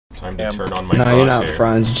Time to turn on my No, you're not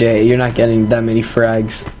Franz J. You're not getting that many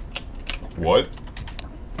frags. What?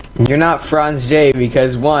 You're not Franz J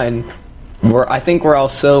because one, I think we're all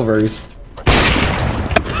silvers.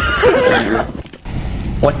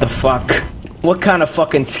 What the fuck? What kind of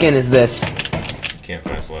fucking skin is this? Can't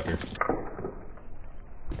fast letter.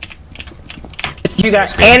 You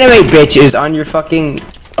got anime bitches on your fucking.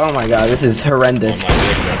 Oh my god, this is horrendous. On my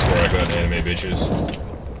dick, that's where I got anime bitches.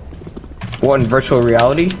 What, in virtual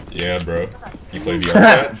reality? Yeah, bro. You play VR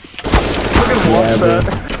chat?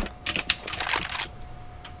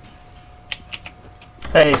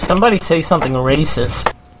 Hey, somebody say something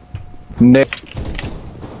racist. Nick.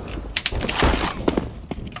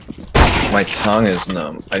 My tongue is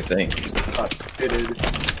numb, I think.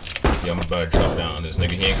 Yeah, I'm about to drop down on this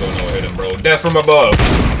nigga. He ain't going no hit him, bro. Death from above.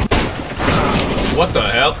 What the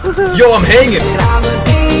hell? Yo, I'm hanging!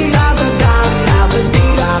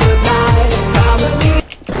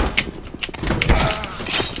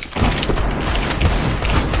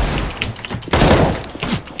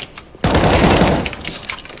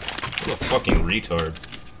 What a fucking retard.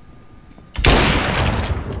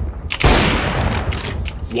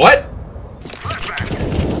 What?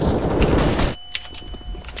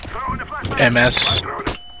 MS.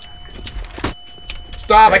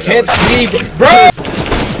 Stop, I can't see, bro!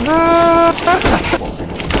 No,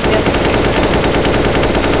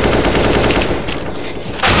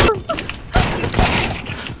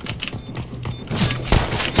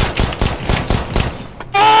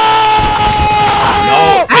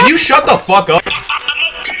 can you shut the fuck up?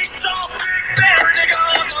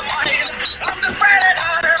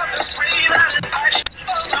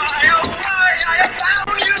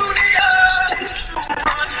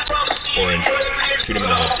 Orange. Shoot him in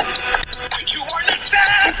the head.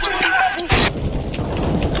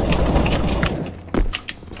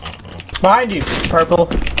 Behind you, purple.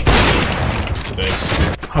 Thanks.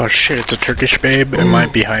 Oh shit, it's a Turkish babe. It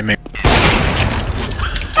might be behind me.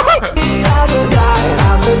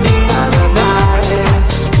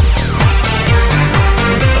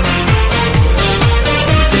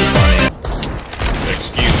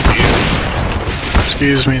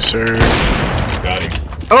 Excuse me, sir. Got him.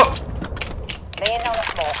 Oh!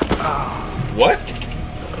 What?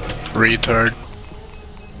 Retard.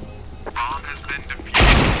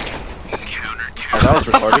 Oh, that was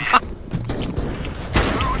retarded.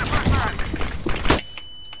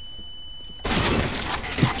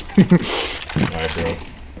 Alright, bro.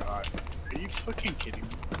 God, are you fucking kidding me?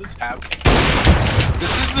 What is happening?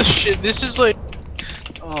 This is the shit. This is like.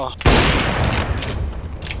 Oh.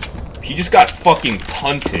 He just got fucking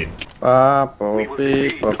punted. If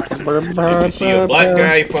you see a black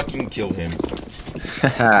guy, fucking kill him.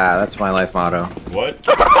 Haha, that's my life motto. What?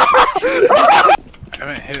 I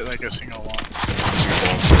haven't hit like a single one.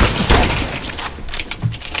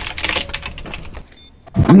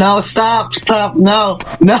 No, stop, no,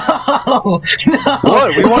 no, no!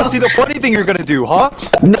 What? We want to see the funny thing you're gonna do, huh?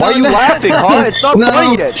 No, Why are you laughing, huh? It's not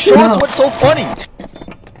funny yet. Show us what's so funny.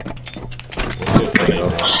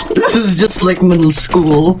 This is just like middle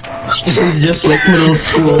school. This is just like middle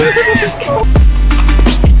school.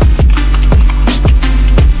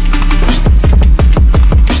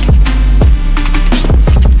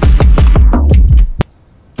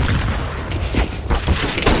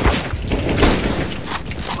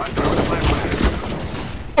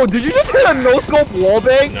 Oh, did you just hit a no-scope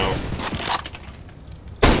wallbang? No.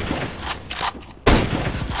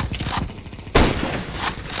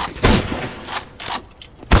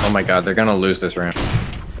 Oh my god, they're gonna lose this round.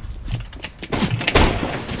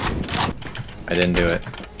 I didn't do it.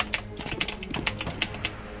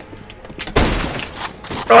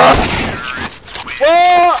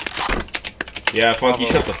 Yeah, Funky,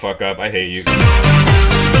 shut the fuck up. I hate you.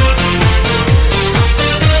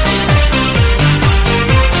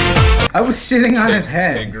 I was sitting on his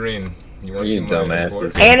Hey, head. Green. You want to see my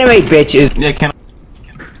dumbasses. Anime bitches. Yeah,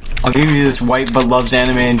 I'll give you this white but loves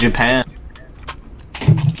anime in Japan.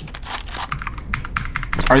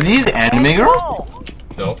 Are these anime girls?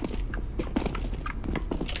 No.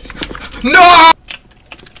 No!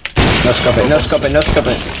 No scope it, no scope it, no scope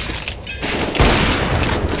it.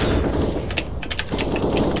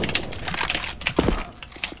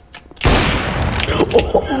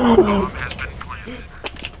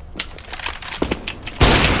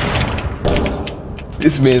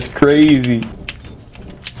 This man's crazy.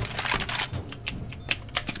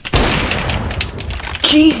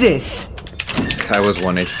 Jesus! I was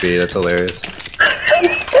 1 HP, that's hilarious.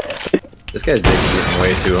 This guy's dick is getting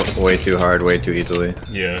way too hard, way too easily.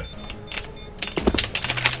 Yeah.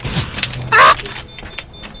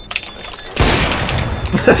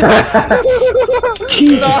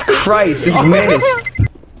 Jesus Christ, this man is...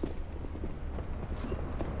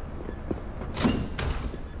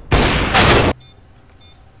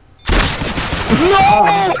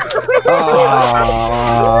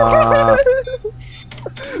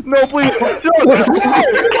 No, please.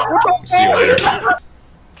 See you later.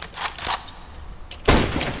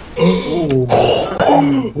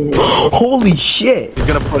 Holy shit! He's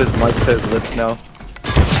gonna put his mic to his lips now.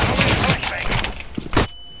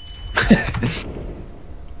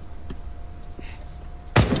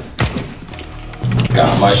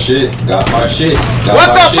 Got my shit. Got my shit. Got What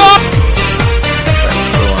my the shit. fuck?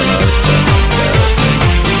 That's the one I was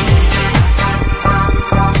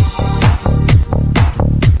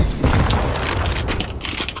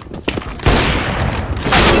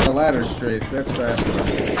The ladder straight. That's fast.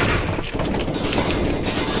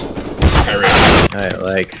 Aeriality. I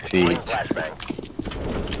like feet. Me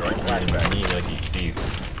like eat feet.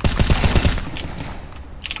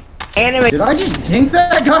 Anime. Did I just dink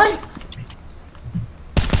that guy?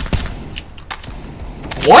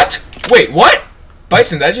 What? Wait, what?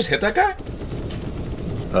 Bison, did I just hit that guy?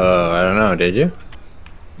 I don't know, did you?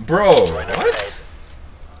 Bro, what?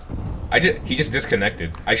 He just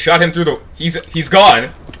disconnected. I shot him through the he's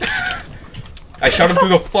gone. I shot him through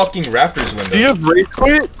the fucking rafters window. Do you have rage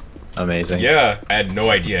quit? Amazing. Yeah, I had no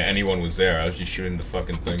idea anyone was there. I was just shooting the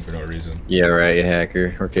fucking thing for no reason. Yeah, right, you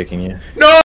hacker. We're kicking you. No!